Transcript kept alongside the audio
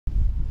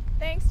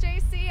Thanks,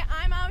 JC.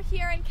 I'm out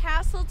here in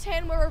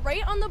Casselton where we're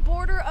right on the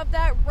border of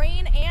that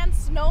rain and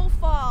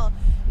snowfall.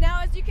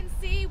 Now, as you can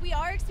see, we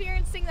are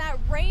experiencing that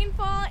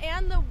rainfall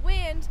and the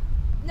wind.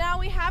 Now,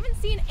 we haven't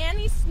seen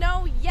any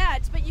snow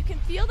yet, but you can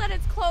feel that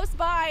it's close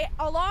by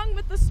along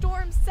with the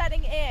storm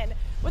setting in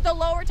with the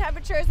lower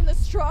temperatures and the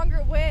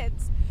stronger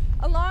winds.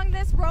 Along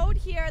this road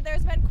here,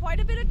 there's been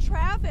quite a bit of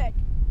traffic.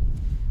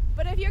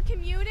 But if you're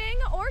commuting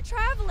or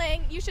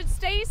traveling, you should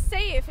stay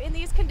safe in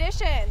these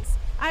conditions.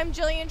 I'm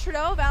Jillian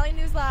Trudeau, Valley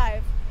News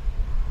Live.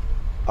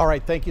 All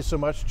right, thank you so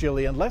much,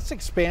 Jillian. Let's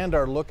expand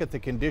our look at the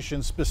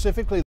conditions, specifically